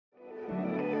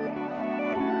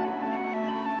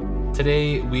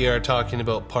Today we are talking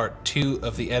about part 2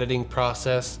 of the editing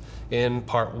process. In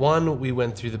part 1 we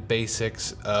went through the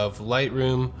basics of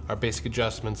Lightroom, our basic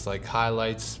adjustments like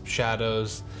highlights,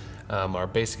 shadows, our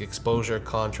basic exposure,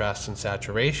 contrast, and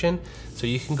saturation. So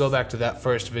you can go back to that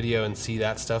first video and see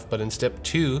that stuff, but in step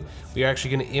 2 we are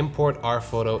actually going to import our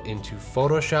photo into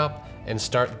Photoshop and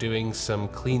start doing some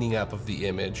cleaning up of the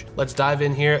image. Let's dive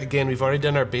in here. Again, we've already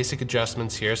done our basic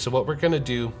adjustments here, so what we're going to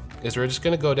do is we're just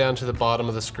going to go down to the bottom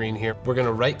of the screen here. We're going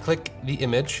to right click the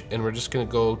image and we're just going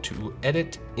to go to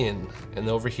edit in, and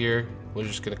over here we're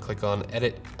just going to click on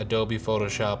edit Adobe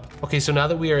Photoshop. Okay, so now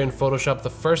that we are in Photoshop, the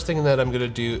first thing that I'm going to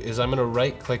do is I'm going to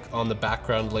right click on the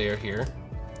background layer here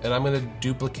and I'm going to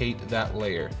duplicate that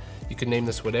layer. You can name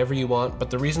this whatever you want,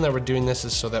 but the reason that we're doing this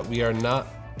is so that we are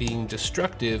not being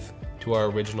destructive to our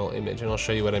original image, and I'll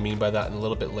show you what I mean by that in a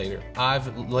little bit later.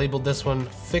 I've labeled this one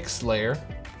fixed layer.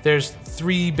 There's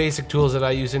 3 basic tools that I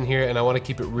use in here, and I want to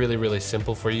keep it really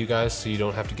simple for you guys so you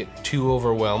don't have to get too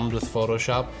overwhelmed with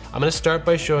Photoshop. I'm going to start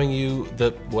by showing you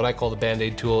what I call the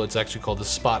Band-Aid tool. It's actually called the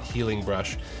spot healing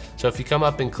brush. So if you come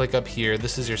up and click up here,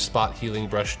 this is your spot healing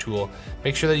brush tool.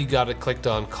 Make sure that you got it clicked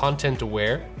on content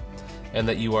aware and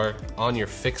that you are on your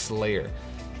fixed layer.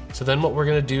 So then what we're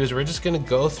going to do is we're just going to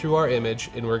go through our image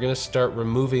and we're going to start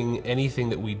removing anything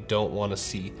that we don't want to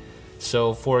see.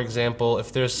 So for example,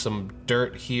 if there's some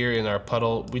dirt here in our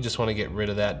puddle, we just want to get rid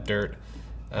of that dirt.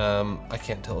 I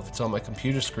can't tell if it's on my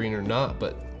computer screen or not,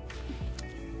 but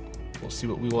we'll see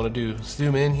what we want to do.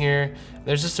 Zoom in here.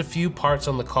 There's just a few parts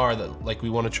on the car that we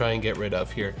want to try and get rid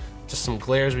of here. Just some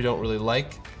glares we don't really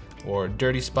like or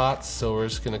dirty spots. So we're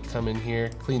just going to come in here,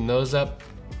 clean those up.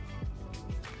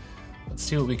 Let's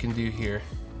see what we can do here.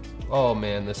 Oh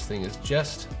man, this thing is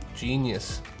just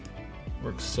genius.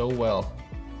 Works so well.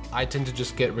 I tend to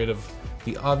just get rid of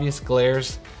the obvious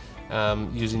glares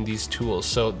using these tools.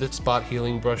 So this spot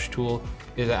healing brush tool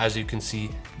is, as you can see,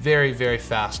 very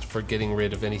fast for getting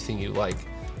rid of anything you like.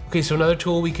 Okay, so another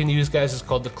tool we can use, guys, is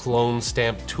called the clone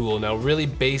stamp tool. Now really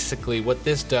basically what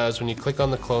this does when you click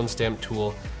on the clone stamp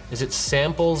tool is it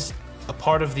samples a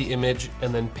part of the image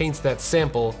and then paints that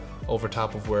sample over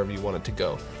top of wherever you want it to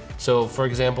go. So for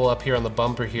example, up here on the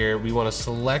bumper here, we want to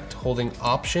select holding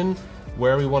Option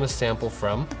where we want to sample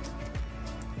from,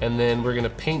 and then we're going to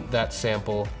paint that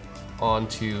sample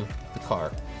onto the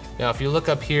car. Now if you look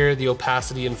up here, the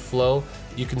opacity and flow,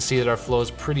 you can see that our flow is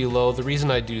pretty low. The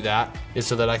reason I do that is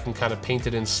so that I can kind of paint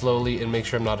it in slowly and make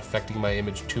sure I'm not affecting my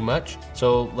image too much.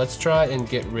 So let's try and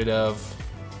get rid of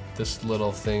this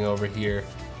little thing over here.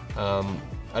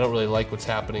 I don't really like what's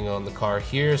happening on the car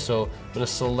here, so I'm going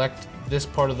to select this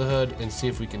part of the hood and see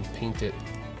if we can paint it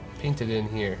in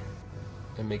here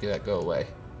and make that go away.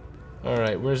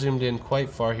 Alright, we're zoomed in quite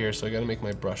far here, so I gotta make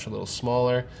my brush a little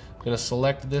smaller. I'm gonna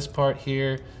select this part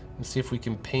here and see if we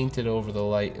can paint it over the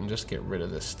light and just get rid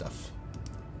of this stuff.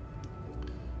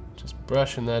 Just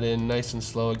brushing that in nice and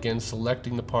slow, again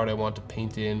selecting the part I want to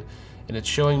paint in, and it's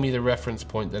showing me the reference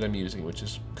point that I'm using, which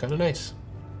is kind of nice.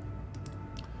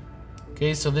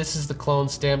 Okay, so this is the clone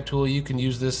stamp tool. You can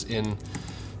use this in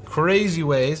crazy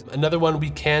ways. Another one we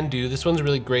can do, this one's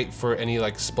really great for any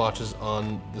splotches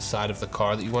on the side of the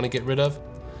car that you want to get rid of.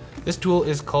 This tool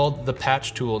is called the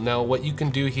patch tool. Now what you can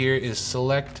do here is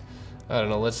select, I don't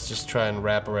know, let's just try and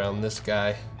wrap around this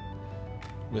guy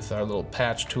with our little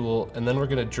patch tool, and then we're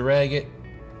going to drag it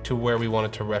to where we want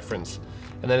it to reference.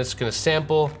 And then it's going to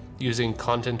sample using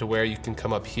content aware. You can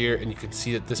come up here and you can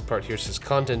see that this part here says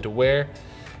content aware,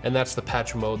 and that's the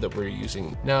patch mode that we're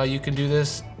using. Now you can do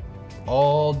this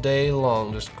all day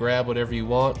long. Just grab whatever you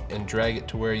want and drag it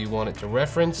to where you want it to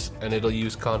reference, and it'll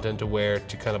use content aware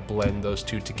to kind of blend those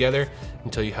two together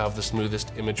until you have the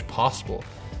smoothest image possible.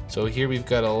 So here we've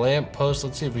got a lamp post.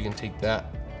 Let's see if we can take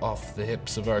that off the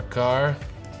hips of our car.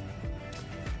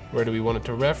 Where do we want it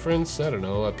to reference? I don't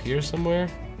know, up here somewhere.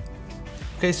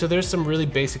 Okay, so there's some really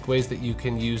basic ways that you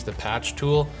can use the patch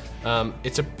tool.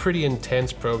 It's a pretty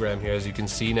intense program here, as you can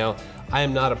see. Now, I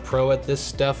am not a pro at this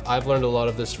stuff. I've learned a lot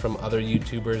of this from other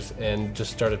YouTubers and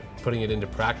just started putting it into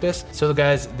practice. So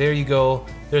guys, there you go.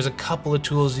 There's a couple of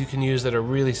tools you can use that are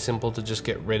really simple to just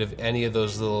get rid of any of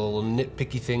those little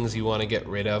nitpicky things you want to get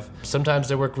rid of. Sometimes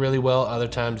they work really well, other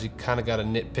times you kind of got to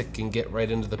nitpick and get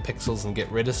right into the pixels and get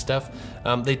rid of stuff.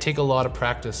 They take a lot of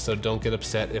practice, so don't get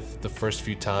upset if the first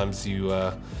few times you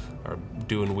are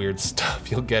doing weird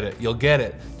stuff. You'll get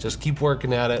it. Just keep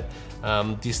working at it.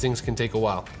 These things can take a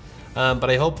while. But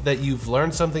I hope that you've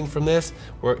learned something from this.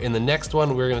 In the next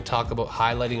one, we're going to talk about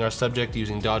highlighting our subject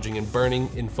using dodging and burning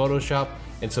in Photoshop,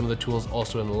 and some of the tools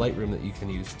also in Lightroom that you can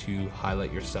use to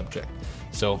highlight your subject.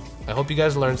 So I hope you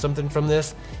guys learned something from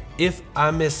this. If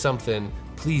I missed something,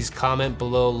 please comment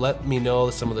below. Let me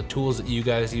know some of the tools that you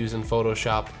guys use in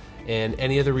Photoshop and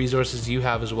any other resources you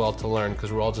have as well to learn,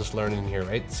 because we're all just learning here,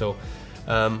 right? So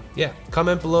yeah,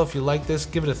 comment below if you like this,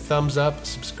 give it a thumbs up,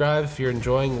 subscribe if you're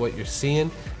enjoying what you're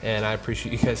seeing, and I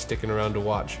appreciate you guys sticking around to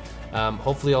watch.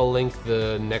 Hopefully I'll link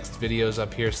the next videos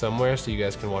up here somewhere so you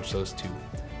guys can watch those too.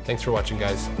 Thanks for watching,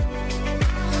 guys.